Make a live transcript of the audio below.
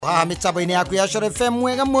Mitambo-ini yaku ya Shore FM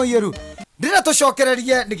mwega mūiyūrū ndira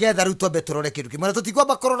tucokererie nigetha riu twambe turore kindu kimwe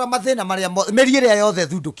tutikwamba kurora mathina maria meri iria yothe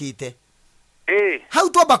thundukite hau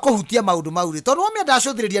twamba kuhutia maundu mauri tondu wamia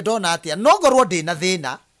ndacuthiriria ndona atia no ngorwo ndina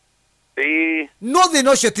thina no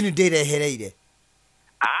thina ucio tini ndirehereire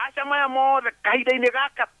aca maya mothe kahinda-ini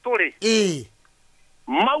gaka turi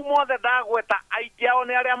mau mothe ndagweta aingi ao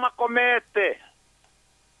ni aria makomete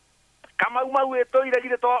Kamau itoire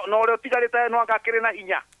gire to no ore tigarite no ngakire na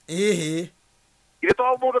hinya gire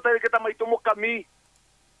to mundu tariketa maitu mukami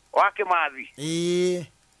wa kimathi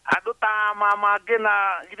andu ta mama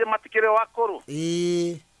ngena gire matikire wakuru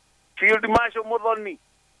field marshal muthoni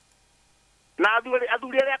na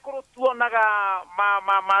athuri aria akuru tuonaga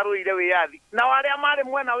maruire wiathi na aria mari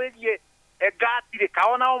mwena wigie ngatire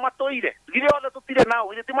kaona o matoire gire othe tutire nao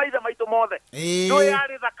gire ti maithe maitu mothe ndu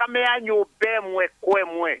yari thakame ya nyumba emwe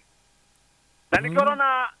kwemwe na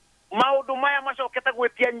nikorona maundu maya macokete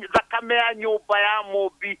gwitia thakame ya nyumba ya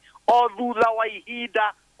mumbi o thutha wa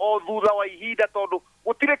ihinda tondu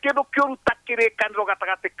gutire kindu kiuruta kirikaniro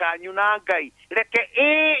gatagati kanyu na Ngai reke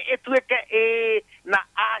ituike na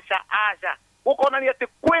aca gukonania ati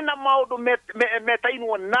kwina maundu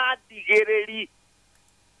metainwo na ndigiriri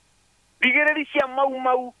cia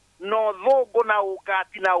mau no thungu na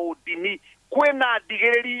ukati na udini kwina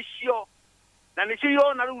ndigiriri icio na nicio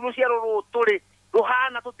yona riu ruciaro ruturi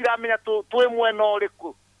ruhana tutiramenya twi mwena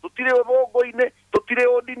uriku tutire thungu-ini tutire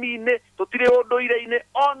udini-ini tutire unduire-ini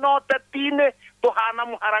ona uteti-ini tuhana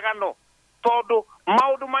muharagano tondu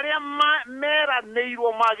maundu maria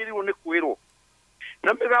meranĩirwo magĩrĩirwo nĩ kwĩrwo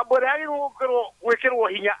na mĩgambo ĩrĩa yagĩrĩirwo gwĩkĩrwo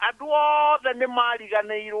hinya andũ othe nĩ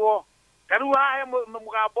mariganĩirwo tarĩu hahe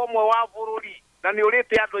mũgambo ũmwe wa bũrũri na nĩ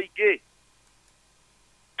ũrĩte andũ aingĩ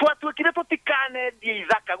twatuĩkire tũtikanendie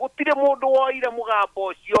ithaka gũtirĩ mũndũ woire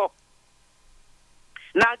mũgambo ũcio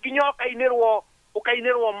na nginya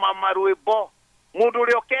ũkainĩrwo marwĩmbo mũndũ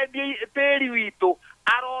ũrĩa ũkendia tĩri witũ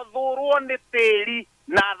arothũrwo nĩ tĩri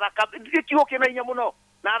na thakame gĩkiugo kĩna hinya mũno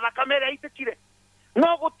na thakame ĩrĩa aitĩkire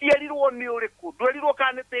no gũtierirwo nĩ ũrĩkũ ndwerirwo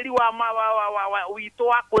kana nĩ tĩri wa witũ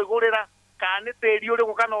wa kwĩgũrĩra kana nĩ tĩri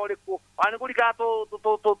ũrĩkũ kana ũrĩkũ ona nĩkũrikana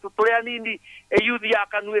tũrĩ anini yuthi ya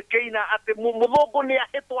kanua kĩina atĩ mũthũngũ nĩ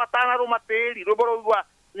ahĩtwo atanarũma tĩri rwĩmbo rũigua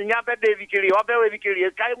nyambe ndĩthikĩrie wambe wĩthikĩrie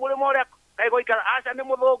kaĩ mũrĩmo ũrĩa kaĩ gũikara aca nĩ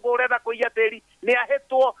mũthũngũ ũrenda kũiya tĩri nĩ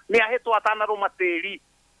ahĩtwo atanarũma tĩri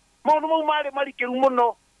maũndũ mau marĩ marikĩru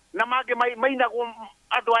mũno na mangĩ mainagwo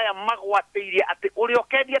andũ aya magwatĩirie atĩ ũrĩa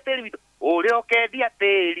ũkendia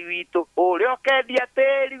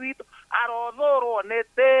tĩri witũ arothũrwo nĩ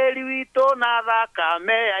tĩri witũ na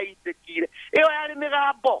thakame yaitĩkire ĩyo yarĩ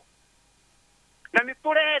mĩgambo na nĩ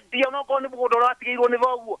tũrendia onokorwo nĩ mũgũnda ũrĩa watigĩirwo nĩ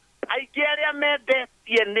thoguo aingĩ arĩa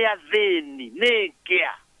mendetie nĩ athĩni nĩ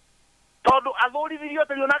ngĩa tondu athurithirio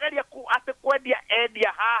tĩri onageria atĩ kwendia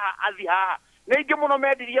endia haha athi haha nĩ aingĩ mũno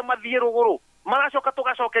mendirie mathiĩ rũgũrũ magacoka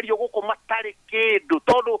tugacokerio guku matari kindu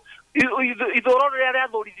tondu ithuro ria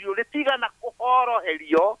rĩathũrithirio rĩtigana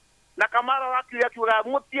kũhoroherio na kamara wakiuga kiuga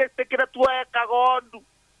mutietekire tuekaga ũndu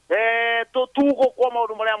tutugũkwo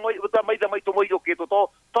maũndũ marĩa maithe maitũ moirũkĩtwo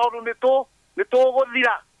tondu nĩ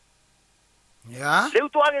tũgũthira rĩu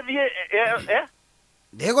twagĩthiĩ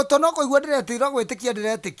ndĩgũtona kũigua ndĩretĩra gwĩtĩkia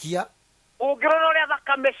ndĩretĩkia ũngĩrora ũrĩa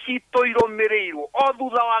thakame citũ irũmĩrĩirwo o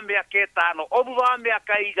thutha wa mĩaka 5 o thutha wa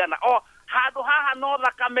mĩaka 100 o handu haha no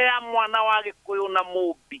thakame ya mwana wa gĩkũyũ na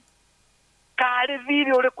mũmbi karĩ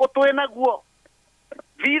thirĩ ũrĩkũ twĩ naguo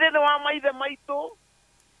thirĩ nĩ wa maithe maitũ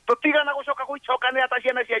tũtigana gũcoka gũicokanĩra ta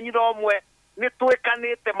ciana cia nyina ũmwe nĩ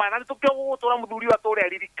twĩkanĩte mana nĩ tũkĩo gũgũtũra mũthuri wa tũrĩa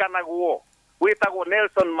ririkanagwo wĩtagwo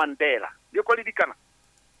Nelson Mandela nĩ ũkũririkana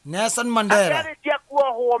Nelson Mandela arĩkia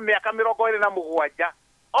kuohwo mĩaka 27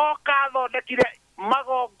 oka thondekire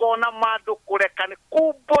magongona ma andũ kũrekana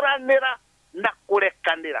kumbũranĩra na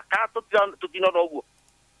kũrekanĩra kana tũtinona ũguo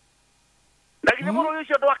na githĩ bũrũri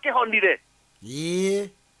ũcio ndwakĩhonire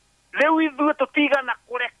rĩu ithuĩ tũtigana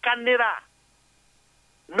kũrekanĩra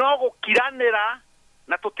no gũkiranĩra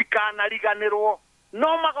na tũtikanariganĩrwo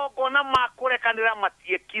no magongona ma kũrekanĩra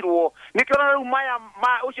matiekirwo nĩkĩona rĩu maya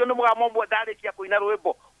ũcio nĩ mũgambo ũmwe ndarĩkia kũina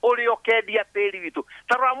rwĩmbo ũrĩa ũkendia tĩri witũ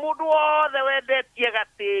tarora mũndũ wothe wendetie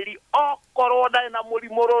gatĩri okorwo ndarĩ na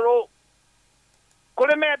mũrimũ rũrũ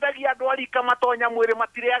kũrĩ mendagia andũ arika matonya mwĩrĩ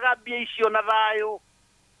matirĩaga mbia icio na thayũ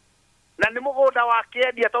na nĩ mũgũnda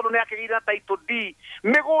wakĩendia tondũ nĩ akĩgĩire na title D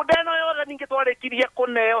mĩgũnda ĩno yothe ningĩ twarĩkirie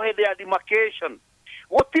kũneo hĩndĩ ya demarcation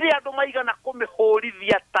gũtirĩ andũ maigana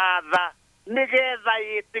kũmĩhũrithia ta tha nĩgetha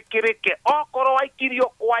ĩtĩkĩrĩke okorwo waikirio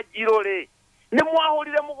kwa njirũ-rĩ nĩ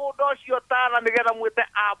mwahũrire mũgũnda ũcio ta tha nĩgetha mwĩte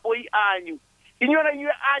ambũi anyu inyuĩ na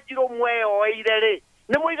inyuĩ anjirũ mweyoeire-rĩ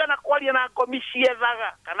nĩ mũigana kwaria na ngomi cia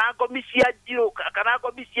thaga kana ngomi cia njirũ kana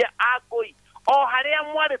ngomi cia angũi o harĩa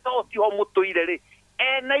mwarĩ to tiho mũtũire rĩ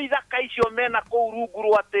ena ithaka icio mena kũu rungu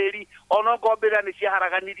rwa tĩri ona ngombĩrĩra nĩ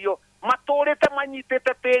ciaharaganirio matũrĩte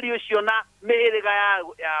manyitĩte tĩri ũcio na mĩhĩrĩga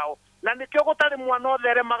yao na nĩkĩo gũtarĩ mwana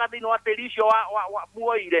ũtheremaga thĩinĩ wa tĩri ũcio wa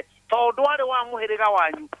muoire tondũ arĩ wa mũhĩrĩga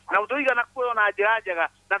wanyu na ndũigana kuoyo na njĩra njega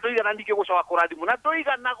na ndũigana ningĩ gũcoka kũrathimwo na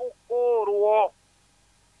ndũigana gũkũrwo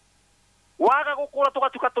waga gũkũra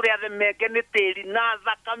tũgatuĩka tũrĩ athemenge nĩ tĩri na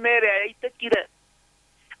thakame ĩrĩa yaitĩkire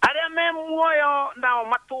arĩa me muoyo nao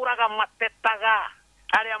matũraga matetaga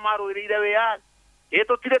arĩa marũĩrĩire wĩyathi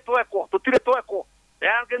tũtirĩ twekwo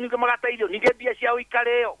yange ningĩ magateithio ningĩ mbia cia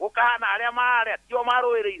ũikarĩyo gũkahana arĩa marĩa tio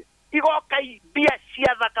marũĩrĩire igoka mbia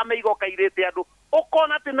cia thakame igoka irĩte andũ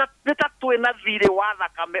ũkona atĩ nĩ ta twĩna thirĩ wa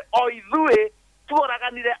thakame o ithuĩ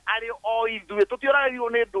tuoraganire arĩ o ithuĩ tũtioragĩirwo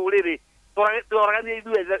nĩ ndũrĩrĩ tuoraganire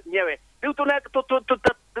ithuĩ nyewe rĩu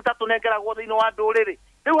tũtatũnengeragwo thĩinĩ wa ndũrĩrĩ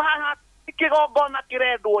rĩu haha kĩgongona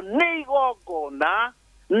kĩrendwo nĩ igongona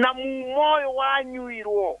na muoyo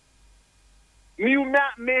wanyuirwo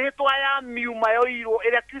mĩhĩtwa ya miuma yoirwo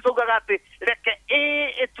ĩrĩa Kristo augaga atĩ reke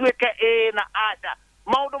ĩtuĩke na aca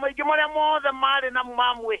maũndũ maingĩ marĩa mothe marĩ na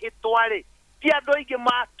mwĩhĩtwa-rĩ ti andũ aingĩ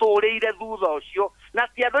matũrĩire thutha ũcio na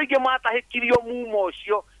ti andũ aingĩ matahĩkirio muuma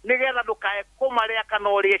ũcio nĩgetha ndũkae kũmarĩa kana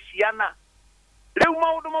ũrĩe ciana rĩu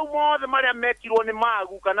maũndũ mau mothe marĩa mekirwo nĩ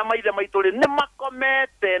magu kana maithe maitũ-rĩ nĩ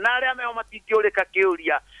makomete na arĩa meho matingĩũrĩka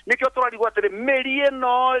kĩũria nĩkĩo tũrarigwo atĩrĩ mĩri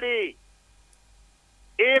ĩno-rĩ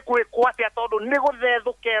ĩkwĩkwo atĩa tondũ nĩ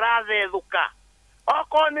gũthethũka ĩrathethũka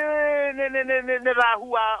okorwo nĩ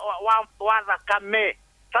thahu wa thakame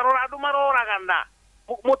tarora andũ maroragana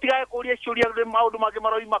mũtigae kũria ciũria maũndũ mangĩ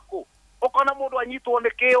maroima kũ ũkona mũndũ anyitwo nĩ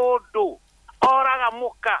kĩũndũ oraga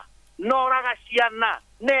mũka noraga ciana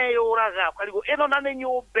neyũraga ũkarigwo ĩno na nĩ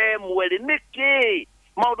nyũmba ĩmwe-rĩ nĩkĩ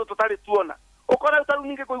maũndũ tũtarĩ tuona ũkona ũtarũ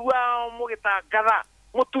ningĩ kũigua mũgĩtangatha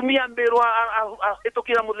mũtumia mbĩrũ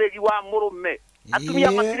ahĩtũkĩra mũthĩgi wa mũrũme atumia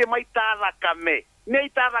matirĩ maita thakame nĩ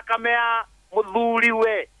ita thakame ya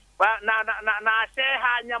mũthuriwe na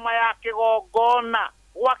aceha nyama ya kĩgongona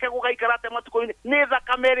gwake gũgaikara atĩ matukũ-inĩ nĩ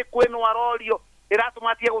thakame ĩrĩkũ ĩno arorio ĩratũma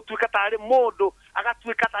atige gũtuĩka tarĩ mũndũ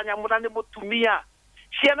agatuĩka ta nyamũ na nĩ mũtumia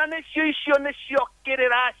ciana nĩcio icio nĩcio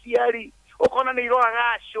kĩrĩra aciari ũkona nĩ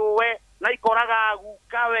iroraga cũwe na ikoraga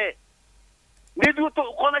gukawe nĩthuĩ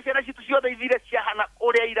ũkona ciana citũ ciothe ithire ciahana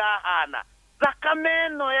ũrĩa irahana thakame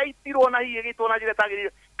ĩno yaitirwo na hihi ĩgĩitwo na njĩra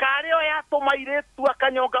ĩtagĩrĩire karĩ o yatũma airĩtu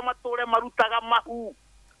akanyonga matũre marutaga mahu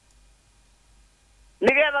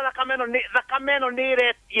nĩgetha thakame ĩno nĩ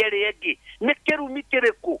ĩretie rĩngĩ nĩ kĩrumi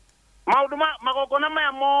kĩrĩkũ maũndũ magongona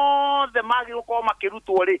maya mothe magĩrĩirwo gũkorwo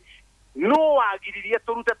makĩrutwo-rĩ no wagiririe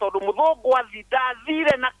tũrute tondũ mũthũngũ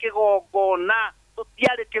ndathire na kĩgongona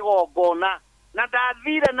tũtiarĩ kĩgongona na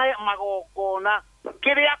ndathire na magongona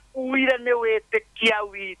kĩrĩa kuire nĩ wĩtĩkia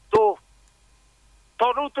witũ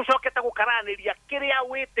tondũ tũcokete gũkaranĩria kĩrĩa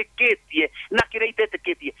wĩtĩkĩtie na kĩrĩa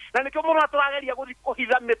itetĩkĩtie na nĩkĩo mũno tũrageria gũthiĩ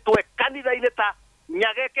kũhitha mĩtwe kanitha-inĩ ta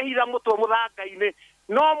nyaga ĩkĩhitha mũtwe mũthanga-inĩ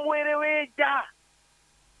no mwĩrĩ wĩ nja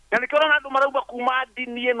na nĩkĩo ũrona andũ marauma kuma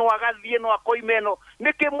ndini ĩno agathiĩ ĩno akoima ĩno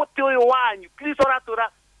nĩkĩ mũtĩ ũyũ wanyu Kristo aratwĩra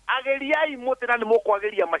ageriai mũtĩ na nĩ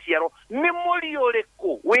mũkwagĩria maciaro nĩ mũri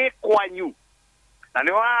ũrĩkũ wĩ kwanyu na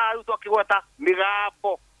nĩho haha rĩu twakĩgweta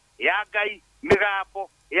mĩgambo ya Ngai mĩgambo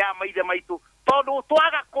ya maithe maitũ tondũ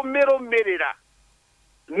twaga kũmĩrũmĩrĩra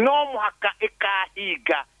no mũhaka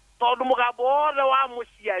ĩkahinga tondũ mũgambo wothe wa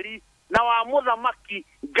mũciari na wa mũthamaki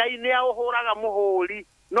Ngai nĩ aũhũraga mũhũri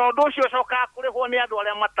na ũndũ ũcio ũcokaga kũrĩhwo nĩ andũ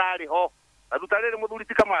arĩa matarĩ ho aruta rĩrĩ mũthuri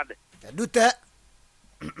ti kamande ndute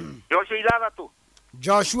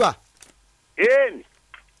Joshua ĩni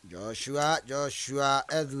Joshua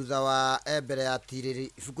thutha wa mbere ya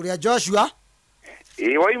tirĩrĩ ibuku rĩa Joshua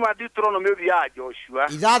waima Deuteronomy ũthiaga Joshua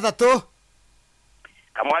 6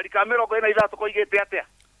 kamwari ka 23 koigĩte atĩa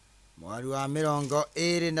mwari wa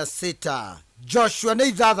 26 Joshua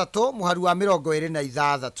nĩ 6 mwari wa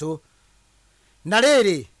 26 na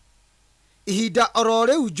rĩrĩ ihinda oro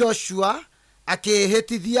rĩu Joshua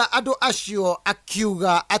akĩhĩtithia andũ acio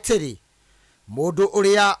akiuga atĩrĩ mũndũ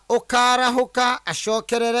ũrĩa ũkarahũka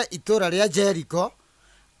acokerere itũra rĩa Jericho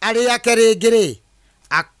arĩake rĩngĩ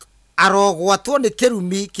arogwatwo nĩ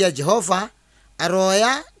kĩrumi kĩa Jehova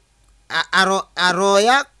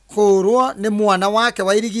aroya kũrwo nĩ mwana wake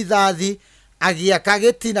wa irigithathi agĩaka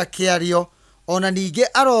gĩtina kĩarĩo ona ningĩ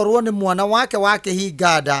arorwo nĩ mwana wake wa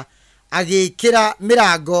kĩhinganda agĩkĩra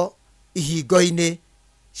mĩrango ihingo-inĩ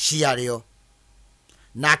ciarĩo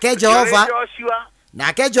nake Jehova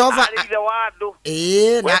arĩithe wa andũ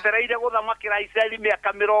wetereire gũthamakĩra Isiraeli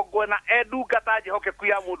mĩaka 40 endungata njehokeku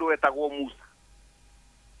ya mũndũ wetagwo Musa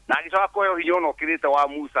na agicoka kuheo hinya ona ukirite wa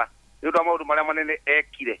Musa ni undu wa maundu maria manene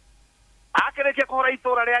ekire akerekia kuhora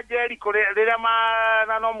itura ria Jeriko riria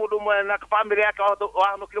na no mundu mwe na family yake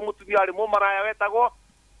wanukire mutumia ari mumaraya wetagwo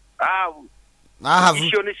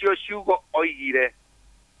icio nicio ciugo oigire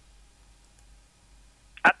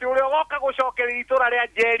ati uria woka gucokeria itura ria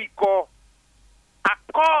Jeriko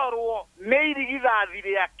akorwo ni irigithathi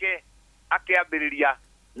riake akiambiriria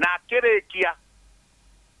na akirekia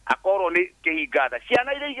akorwo ni kīganda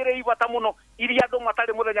ciana iria igire ibata muno iria andu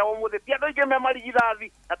matari muthenya wa muthe ti andu ingi me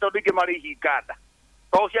marigithathi na tondu ingi mari hinganda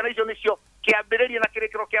to ciana icio nicio kiambiriria na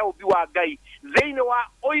kirekero kia ubi wa Ngai thiini wa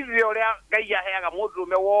oithe uria Ngai aheaga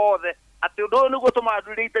mundurume wothe ati undu niguo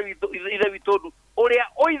tumathurite ithe witundu uria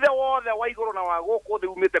oithe wothe wa iguru na wa guku thi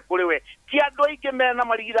umite kuri we ti andu ingi mena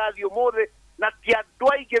marigithathi umuthe na ti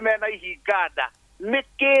andu ingi mena ihinganda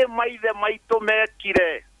niki maithe maitu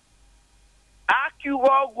mekire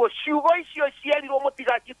akiuga uguo ciugo icio ciarirwo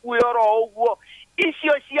mutigakikuwe oro uguo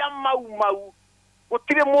icio cia mau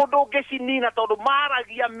gutire mundu ungicinina tondu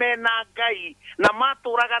maragia mena Ngai na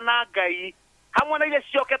maturaga na Ngai hamwe na ile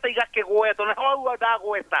cioketa igakigwetwo na hau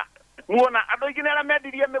ndagweta muona andu ingi nera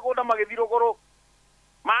mendirie migunda magithiruguru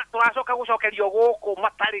turacoka gucokerio guku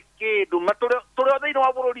matari kindu turi thiini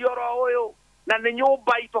wa bururi oro uyu na ni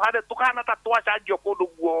nyumba itu hande tukana ta twacangio kundu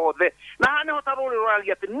guothe na hane hota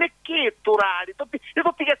ruriragia ati niki turari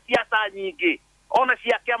tutige siasa nyingi ona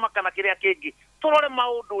cia kiama kana kiria kingi turore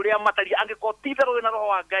maundu uria matari angiko titherwo wina roho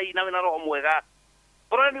wa Ngai na wina roho mwega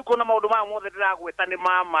turore ni kuna maundu ma mothe ndiragweta ni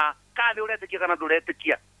mama kana uretikia kana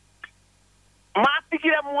nduretikia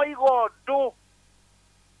matigire moigondu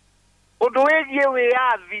undu wigie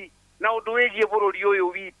wiathi na undu wigie bururi uyu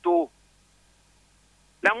witu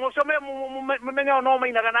na mucome mumenya no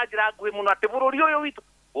mainaga na njira nguhi muno ati bururi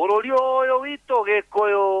uyu witu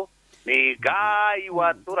gikuyu ni Ngai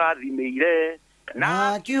waturathimeire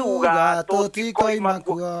na kiuga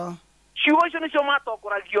tutikoimakua ciugo icio nicio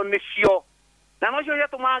matongoragio nicio na nocio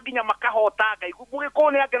ciatuma nginya makahota Ngai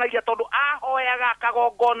mugikuyu ni angenagia tondu ahoyaga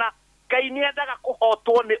akagongona Ngai ni endaga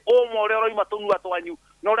kuhotwo ni umwe uria uroima tunua twanyu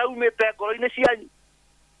na uria umite ngoro-ini cianyu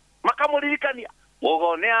makamuririkania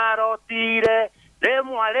mugo ni arotire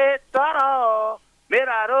remwale toro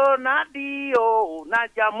meraro na dio na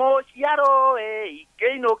jamo ciaro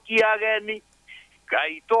ikeinokia geni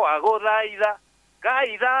kaito aguthaitha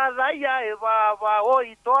kaithathaiya baba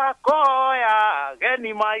oito akoya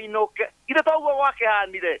geni mainuke ire toguo gwake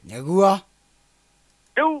hanire niguo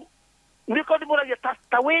riu niko ndimuragia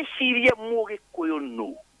ta wicirie mugikuyu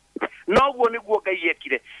nu noguo niguo Ngai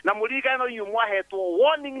ekire na muririkano inyu mwahetwo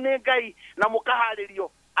warning ni Ngai na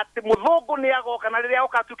mukaharirio ati muthungu ni agoka na riria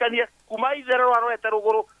okatukanie kuma itherero arorete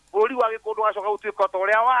ruguru bururi wa gikundu gacoka gutuika ta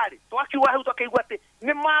uria wari twakiuga hau twakeigua ati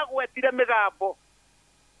ni magwetire migambo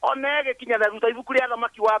onege kinya na ruta ibuku ria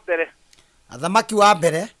athamaki wa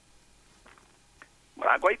mbere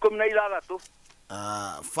murango 16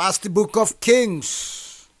 first book of Kings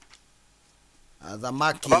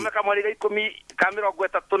athamaki Thomeka mweri 10 ka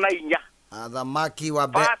 34 athamaki wa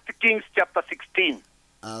mbere First Kings chapter 16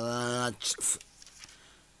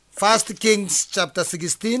 First Kings chapter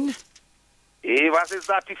 16 verses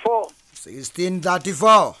 34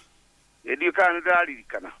 16:34 Edio kana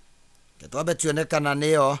ndaririkana ketwabe tuonekana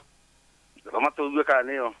niyo kama tuwe kana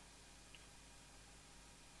niyo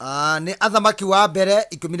ni athamaki wa mbere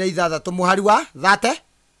 16 muhari wa 34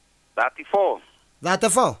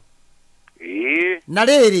 na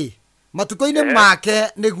riri matuko-ini make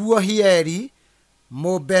niguo Hieri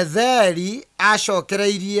Mũbetheri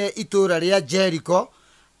acokereirie itura ria Jeriko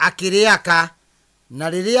akiriaka na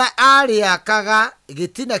riria ariakaga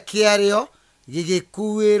gitina kiario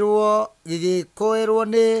gigikuirwo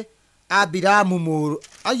ni Abiramu muru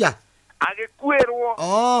aya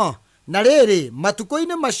agikuirwo na riri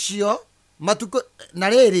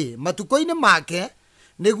matuko-ini make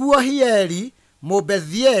niguo Hieri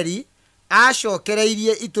Mũbetheri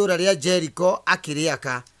acokereirie itura ria Jeriko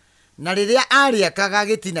akiriaka na riria ariakaga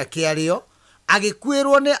gitina kiario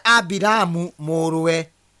agikuirwo ni Abiramu muruwe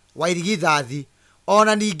wa irigithathi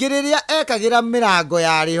ona ningi riria ekagira mirango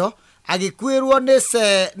yario agikuirwo ni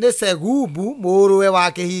Segubu muruwe wa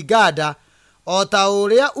kīganda o ta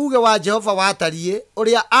uria uge wa Jehova watarie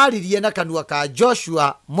uria aririe na kanua ka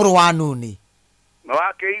Joshua muru wa Nuni no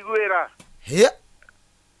akeiguira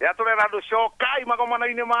ya turera ndu cokai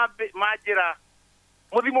magomana-ini manjira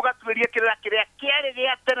muthimu gatuirie kiria kiari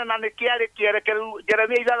gia tene na ni kiari kierekeru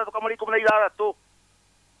Jeremia 3:16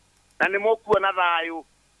 na ni mukuona thayu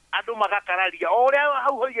andu magakararia o uria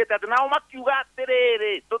hau hoigete ati nao makiuga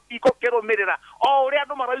atiriri tutikukirumirira o uria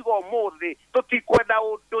andu maroiga umuthi tutikwenda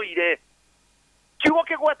unduire kiugo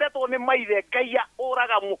kigwetetwo ni maithe Ngai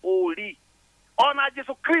oraga muhuri ona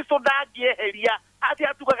Jesu Kristo ndangieheria ati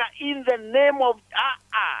atukaga in the name of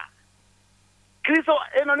Kristo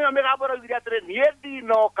eno ni amegabora wiri atire niedi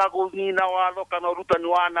no kagonyina watho kana urutani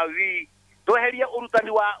wa nabii tweheria urutani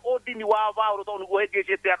wa odini wa vauro to nugo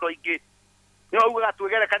hegecete andu aingi ni auga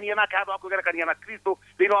twegerekania nake andu akugerekania na Kristo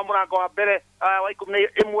thini wa murango wa mbere wa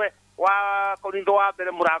 11 wa Korintho wa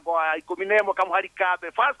mbere murango wa 11 kamuharika be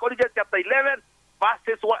 1 Corinthians chapter 11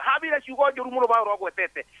 verses 1 habira ciugo njuru muno vauro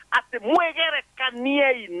gwetete ati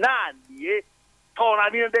mwegerekanie nanie tora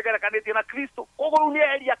ni ndegerekanitie na Kristo koguo ni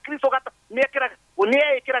eheria Kristo gata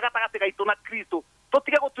niekira gatagati gaitu na Kristo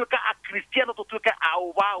tutige gutuika a Kristiano tutuike a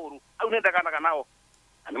vauru au nendaganaga nao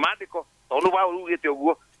ani mandiko tonu vauru ugite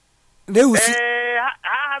uguo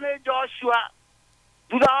haha ni Joshua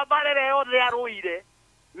thutha wa mbarere yothe aruire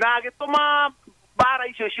na agituma bara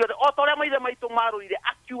icio ciothe o toria maithe maitu maruire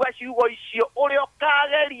akiuga ciugo icio uria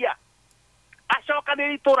kageria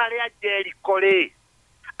acokanĩria itũra rĩa Jeriko ri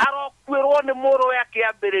arokwirwo ni mũrũ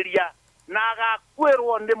akiambĩrĩria na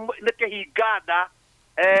agakwirwo ni kĩhinganda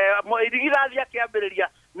irigithathi akiambĩrĩria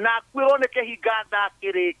na akwirwo ni kĩhinganda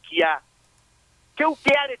akĩrĩkia kiu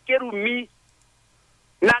kiarĩ kĩrumi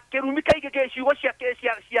na kĩrumi kaingĩ gĩciugo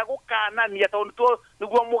cia gũkanania tondũ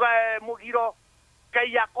nĩguo mũgiro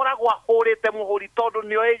Ngai akoragwo ahũrĩte mũhũri tondũ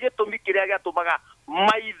nĩoĩ gĩtũmi kĩrĩa gĩatũmaga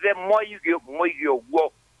maithe moige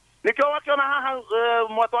ũguo nikio wakiona haha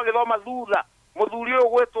mwatu agithoma thutha muthuri uyu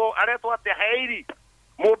gwetwo aretwo ate Heiri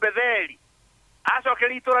Mũbetheli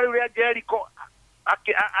acokeri itura riu ria Jeriko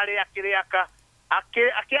ari akiriaka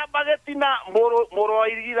akiambagetina muru wa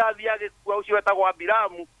irigithathi agikua ucio wetagwo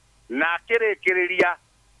Abiramu na akirikiriria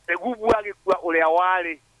Segubu agikua uria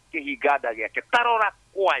wari kĩhinganda gĩake tarora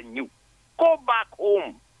kwanyu go back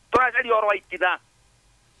home turacari oro aikitha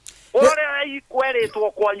uria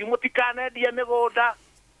ikweretwo kwanyu mutikanendie migunda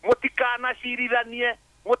mutikana cirithanie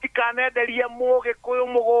mutikanenderie Mũgĩkũyũ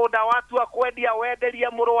mũgũnda watu akwendia wenderie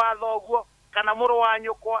mũrũ wa thoguo kana mũrũ wa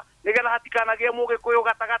nyũkwa nigetha hatikanagie Mũgĩkũyũ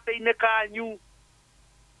gatagati-inĩ kanyu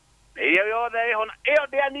iyo yothe ihona iyo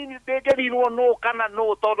ndia nini ndĩngĩninwo no kana no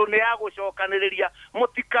tondũ nĩ ya gũcokanĩrĩria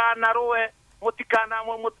mutikanarũe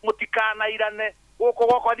mutikana irane gũkũ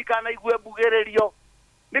gwakwa ndikanaigue mbugĩrĩrio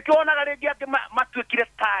nikionaga rĩngĩ angĩ matuĩkire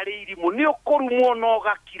tarĩ irimũ nĩ ũkũrumwo no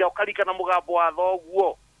gakira ũkarikana mũgambo wa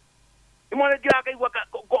thoguo imwe ngira kaigua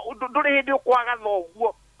nduri hindi ukwaga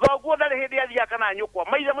thoguo ndarĩ hindi athia kana nyũkwa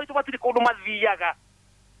maithe maitu matiri kundu mathiaga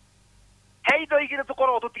heindo igire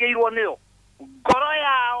tukorwo tutigeirwo nio ngoro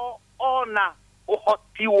yao ona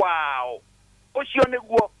uhoti wao ucio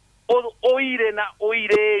niguo uire na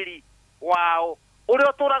uirĩri wao uria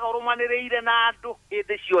uturaga urumanĩrĩire na andu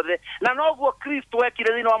hindi ciothe na noguo Kristo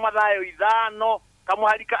ekire thĩinĩ wa Mathayo 5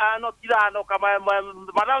 kamuharika no 5 kama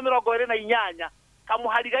Mathayo 28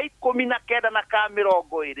 kamuhariga 19 na ka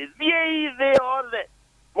 20 thiĩ thĩ yothe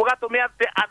mugatumia ati